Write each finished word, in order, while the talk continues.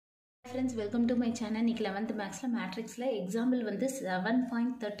Friends, welcome to my channel. இன்னைக்கு 11th mathsல matrixல example வந்து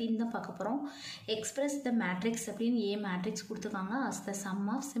 7.13 தான் பார்க்க போறோம். Express the matrix அப்படினு A matrix கொடுத்திருக்காங்க as the sum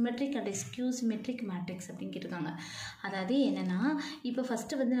of symmetric and skew symmetric matrix அப்படினு கேட்டிருக்காங்க. அதாவது என்னன்னா இப்போ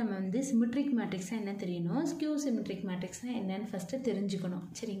ஃபர்ஸ்ட் வந்து நம்ம வந்து symmetric matrixனா என்ன தெரியணும், skew symmetric matrixனா என்னன்னு ஃபர்ஸ்ட் தெரிஞ்சுக்கணும்.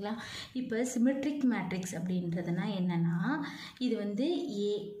 சரிங்களா? இப்போ symmetric matrix அப்படின்றதுனா என்னன்னா இது வந்து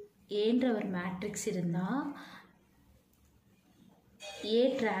Aன்ற ஒரு matrix இருந்தா A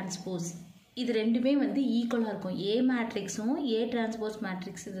transpose இது ரெண்டுமே வந்து ஈக்குவலா இருக்கும். A மேட்ரிக்ஸும் A transpose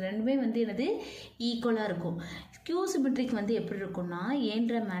மேட்ரிக்ஸ் இது ரெண்டுமே வந்து என்னது ஈக்குவலா இருக்கும். Q symmetric வந்து எப்படி இருக்கும்னா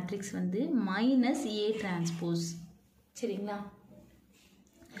Aன்ற மேட்ரிக்ஸ் வந்து மைனஸ் A transpose. சரிங்களா?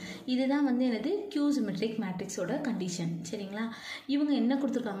 இதுதான் வந்து என்னது Q symmetric மேட்ரிக்ஸோட கண்டிஷன். சரிங்களா? இவங்க என்ன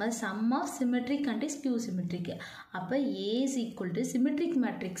கொடுத்திருக்காங்க, sum of symmetric and skew symmetric. அப்ப A is equal to symmetric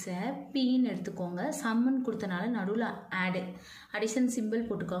மேட்ரிக்ஸை P ன்னு எடுத்துக்கோங்க. sum ன்னு கொடுத்தனால நடுவுல addition symbol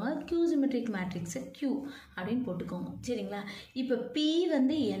போட்டுக்கோங்க. Q symmetric மேட்ரிக்ஸை Q அப்படின்னு போட்டுக்கோங்க. சரிங்களா? இப்போ P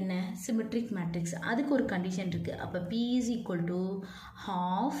வந்து என்ன symmetric மேட்ரிக்ஸ், அதுக்கு ஒரு கண்டிஷன் இருக்கு. அப்ப P is equal to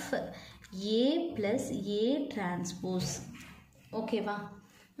half A plus A transpose. ஓகேவா?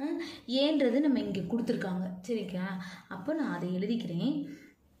 ஏன்றது நம்ம இங்கே கொடுத்துருக்காங்க. சரிங்களா? அப்போ நான் அதை எழுதிக்கிறேன்.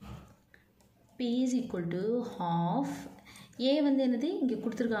 P is equal to half A வந்து என்னது இங்கே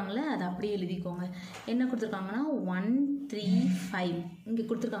கொடுத்துருக்காங்களே அதை அப்படியே எழுதிக்கோங்க. என்ன கொடுத்துருக்காங்கன்னா 135 இங்கே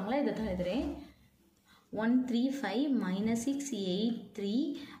கொடுத்துருக்காங்களா, இதை தான் எழுதுகிறேன். 135 minus 683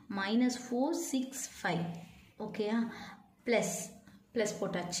 minus 465. ஓகேயா? ப்ளஸ்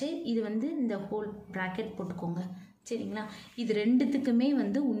போட்டாச்சு. இது வந்து இந்த ஹோல் ப்ராக்கெட் போட்டுக்கோங்க. சரிங்களா? இது ரெண்டுத்துக்குமே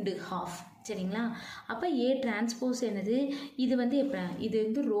வந்து உண்டு half. சரிங்களா? அப்போ A transpose என்னது, இது வந்து எப்போ இது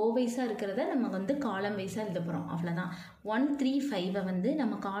வந்து ரோ வைஸாக இருக்கிறத நம்ம வந்து காலம் வைஸாக எழுத போகிறோம். அவ்வளோதான். 135 வந்து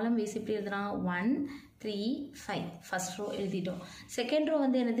நம்ம காலம் வைஸ் எப்படி எழுதுனா 135 ஃபர்ஸ்ட் ரோ எழுதிட்டோம். செகண்ட் ரோ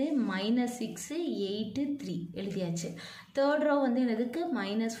வந்து என்னது -683 எழுதியாச்சு. தேர்ட் ரோ வந்து என்னதுக்கு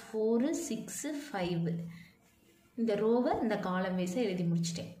 -465. இந்த ரோவை இந்த காலம் வைஸாக எழுதி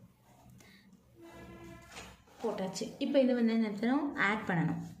முடிச்சிட்டேன். போட்டாச்சு. இப்போ இது வந்து என்ன ஆட்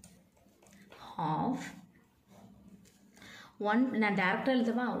பண்ணணும். half 1 நான் டைரக்டாக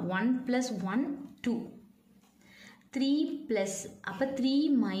எழுதவா 1 + 1 2 3 + அப்போ 3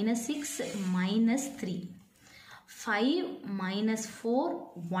 - 6 - 3 5 - 4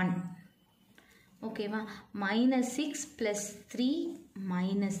 1. ஓகேவா? -6 + 3 -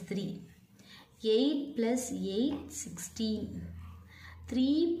 3 8 + 8 16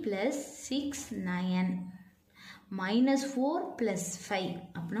 3 + 6 9 -4 + 5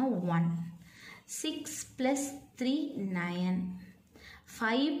 அப்படின்னா 1 6 + 3 9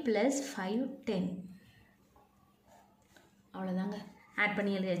 5 + 5 10. அவ்வளோதாங்க, ஆட்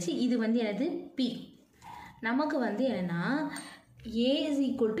பண்ணி எழுதியாச்சு. இது வந்து என்னது P. நமக்கு வந்து என்னென்னா A is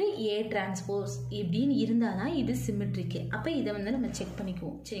equal to A transpose இப்படின்னு இருந்தால் தான் இது சிமெட்ரிக்கு. அப்போ இதை வந்து நம்ம செக்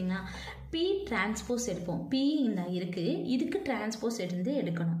பண்ணிக்குவோம். சரிங்களா? P transpose எடுப்போம். P இந்த இருக்குது, இதுக்கு transpose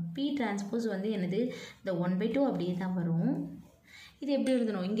எடுக்கணும். P transpose வந்து என்னது இந்த 1/2 அப்படியே தான் வரும். இது எப்படி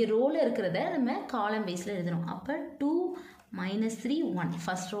எழுதணும், இங்கே ரோவில் இருக்கிறத நம்ம காலம் வைஸில் எழுதணும். அப்போ 2 - 3 1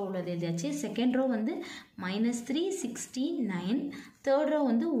 ஃபர்ஸ்ட் ரோவில் எழுதியாச்சு. செகண்ட் ரோ வந்து -3 16 9. தேர்ட் ரோ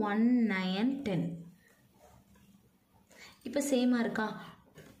வந்து 1 9 10. இப்போ சேமாக இருக்கா?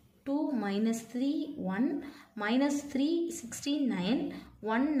 2 - 3 1 -3 16 9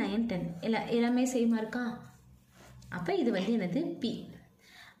 1 9 10 எல்லாமே சேமாக இருக்கா? அப்போ இது வந்து என்னது P.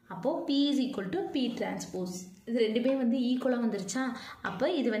 அப்போது P is equal to P transpose. இது ரெண்டுமே வந்து ஈக்குவலாக வந்துருச்சா? அப்போ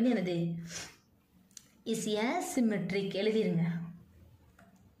இது வந்து என்னது is a symmetric. எழுதிருங்க.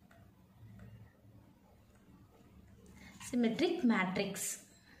 symmetric matrix.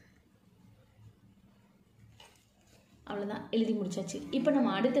 அவ்வளோதான், எழுதி முடிச்சாச்சு. இப்போ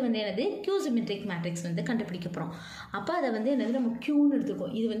நம்ம அடுத்து வந்து என்னது Q symmetric மேட்ரிக்ஸ் வந்து கண்டுபிடிக்க போகிறோம். அப்போ அதை வந்து என்னது நம்ம Qன்னு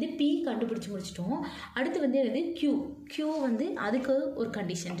எடுத்துக்கோம். இது வந்து P கண்டுபிடிச்சி முடிச்சிட்டோம். அடுத்து வந்து என்னது Q வந்து அதுக்கு ஒரு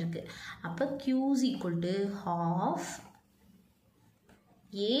கண்டிஷன் இருக்குது. அப்போ Q is equal to half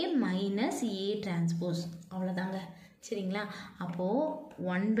A minus A transpose. அவ்வளோதாங்க. சரிங்களா? அப்போது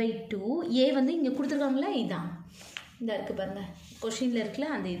 1/2 A வந்து இங்கே கொடுத்துருக்காங்களா, இதுதான் இந்த இருக்குது பாருங்கள், கொஷினில்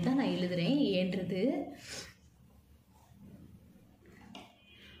இருக்குல்ல, அந்த இதுதான் நான் எழுதுகிறேன். ஏன்றது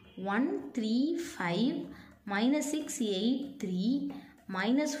 135 - 683 -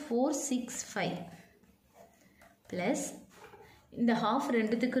 465 ப்ளஸ் இந்த ஹாஃப்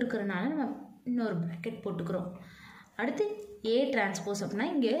ரெண்டுத்துக்கு இருக்கிறனால நம்ம இன்னொரு ப்ராக்கெட் போட்டுக்கிறோம். அடுத்து A டிரான்ஸ்போஸ் அப்படின்னா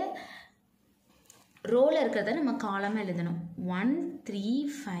இங்கே ரோவில் இருக்கிறத நம்ம காலமாக எழுதணும்.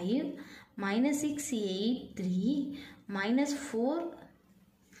 135 - 683 - 4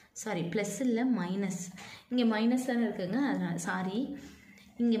 சாரி ப்ளஸ் இல்லை மைனஸ், இங்கே மைனஸ் தானே இருக்குங்க, அதனால் சாரி.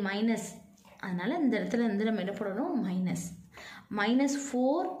 இங்கே மைனஸ், அதனால் இந்த இடத்துல வந்து நம்ம என்ன போடணும், மைனஸ்.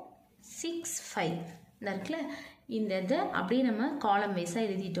 -4 6 5 இந்த இருக்குல்ல, இந்த இதை அப்படியே நம்ம காலம் வைஸாக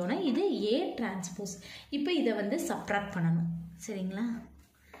எழுதிட்டோன்னா இது A டிரான்ஸ்போஸ். இப்போ இதை வந்து சப்ராக்ட் பண்ணணும். சரிங்களா?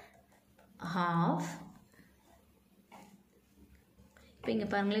 half. இப்போ இங்கே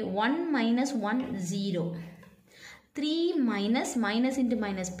பாருங்களேன், 1 - 1 0, 3 minus into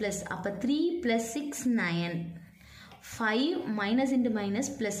minus plus, அப்போ 3 + 6 9, 5 minus into minus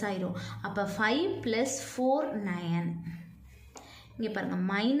plus ஆயிரும், அப்போ 5 + 4 9. இங்கே பாருங்கள்,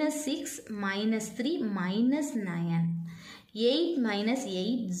 -6 -3 -9, 8 -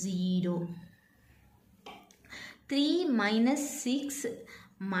 8 0, 3 - 6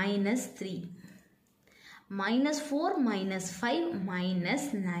 -3, -4 - 5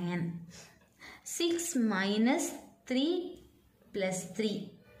 -9, 6 - 3 + 3,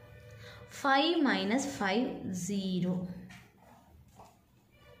 5 - 5 0.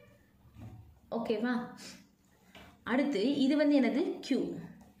 ஓகேவா? அடுத்து இது வந்து என்னது, Q.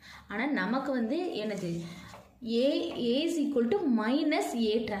 ஆனால் நமக்கு வந்து என்னது, A is equal to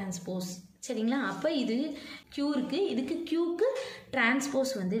 -A transpose. சரிங்களா? அப்போ இது Q இருக்குது, இதுக்கு Qக்கு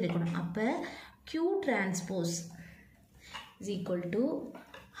டிரான்ஸ்போஸ் வந்து எடுக்கணும். அப்போ Q transpose is equal to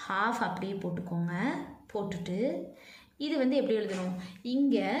half அப்படியே போட்டுக்கோங்க. போட்டுட்டு இது வந்து எப்படி எழுதணும்,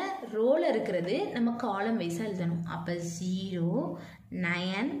 இங்கே ரோல இருக்கிறது நம்ம காலம் வைஸாக எழுதணும். அப்போ 0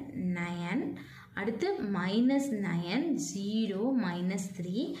 9 9, அடுத்து -9 0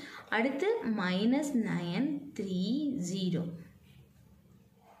 -3, அடுத்து -9 3 0.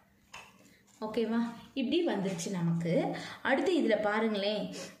 ஓகேவா? இப்படி வந்துருச்சு நமக்கு. அடுத்து இதில் பாருங்களேன்,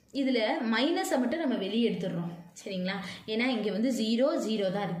 இதில் மைனஸை மட்டும் நம்ம வெளியே எடுத்துடுறோம். சரிங்களா? ஏன்னா இங்கே வந்து 0 0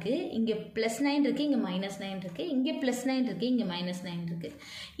 தான் இருக்குது, இங்கே +9 இருக்குது, இங்கே -9 இருக்குது, இங்கே +9 இருக்குது, இங்கே -9 இருக்குது.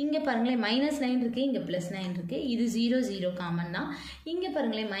 இங்கே பாருங்களேன், -9 இருக்குது, இங்கே +9 இருக்குது, இது 0 0 காமன் தான். இங்கே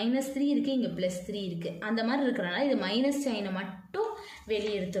பாருங்களேன், -3 இருக்குது, இங்கே +3 இருக்குது. அந்த மாதிரி இருக்கிறனால இது மைனஸ் சைனை மட்டும்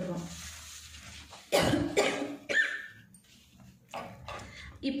வெளியே எடுத்துடுறோம்.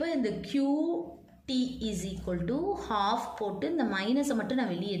 இப்போ இந்த QT is equal to half போட்டு இந்த மைனஸை மட்டும்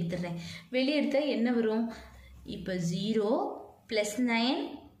நான் வெளியே எடுத்துடுறேன். வெளியே எடுத்தால் என்ன வரும், இப்போ 0 +9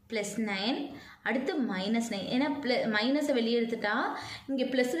 +9, அடுத்து -9. ஏன்னா மைனஸை வெளியே எடுத்துட்டா இங்கே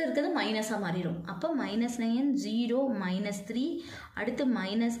ப்ளஸில் இருக்கிறது மைனஸாக மாறிடும். அப்போ -9 0 -3, அடுத்து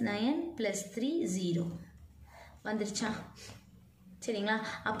 -9 +3 0 வந்துருச்சா? சரிங்களா?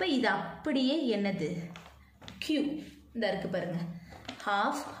 அப்போ இது அப்படியே என்னது, Q. இந்த இருக்குது பாருங்கள்,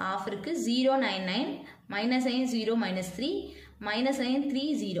 half இருக்குது, 0 9 9, -9 0 -3, -9 3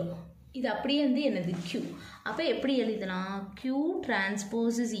 0. இது அப்படியே வந்து என்னது, Q. அப்போ எப்படி எழுதலாம், Q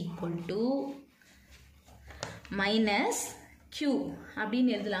transpose is equal to -Q அப்படின்னு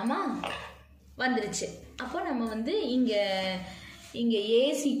எழுதலாமா? வந்துருச்சு. அப்போ நம்ம வந்து இங்கே A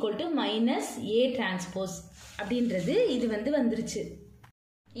is equal to -A transpose அப்படின்றது இது வந்து வந்துருச்சு.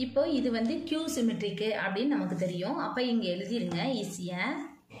 இப்போ இது வந்து Q சிமெட்ரிக்கு அப்படின்னு நமக்கு தெரியும். அப்போ இங்கே எழுதிருங்க ஈஸியாக,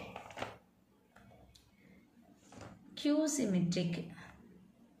 Q symmetric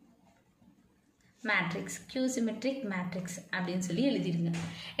matrix, Q symmetric matrix அப்படின்னு சொல்லி எழுதிடுங்க.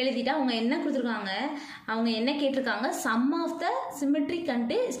 எழுதிட்டா அவங்க என்ன கொடுத்துருக்காங்க, அவங்க என்ன கேட்டிருக்காங்க, some of the symmetric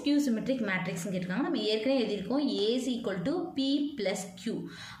and Q symmetric மேட்ரிக்ஸ்ன்னு கேட்டிருக்காங்க. நம்ம ஏற்கனவே எழுதியிருக்கோம் A is equal to P + Q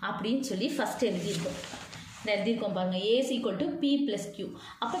அப்படின்னு சொல்லி ஃபஸ்ட் எழுதியிருக்கோம். இந்த எழுதியிருக்கோம் பாருங்கள், A is equal to P + Q.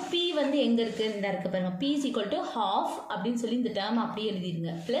 அப்போ P வந்து எங்கே இருக்குது, இந்த இருக்குது பாருங்கள், P is equal to half அப்படின்னு சொல்லி இந்த டேர்ம் அப்படியே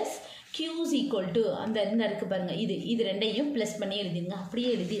எழுதிடுங்க. Plus Q is equal to அந்த இருக்குது பாருங்கள், இது ரெண்டையும் ப்ளஸ் பண்ணி எழுதிடுங்க. அப்படியே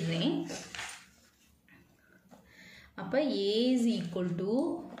எழுதிடுறேன். அப்போ A is equal to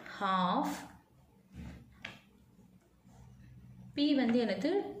half, P வந்து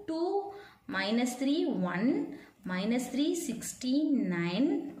எனக்கு 2 -3 1 -3 16 9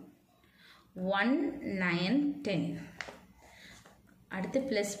 1 9 10, அடுத்து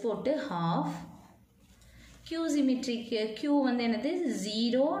ப்ளஸ் போட்டு half. Q symmetric, Q வந்து என்னது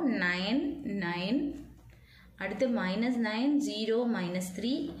 0 9 9, அடுத்து -9 0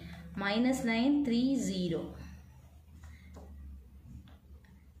 -3 -9 3 0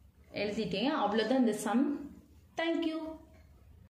 எழுதிட்டேன். அவ்வளோதான் இந்த சம். தேங்க்யூ.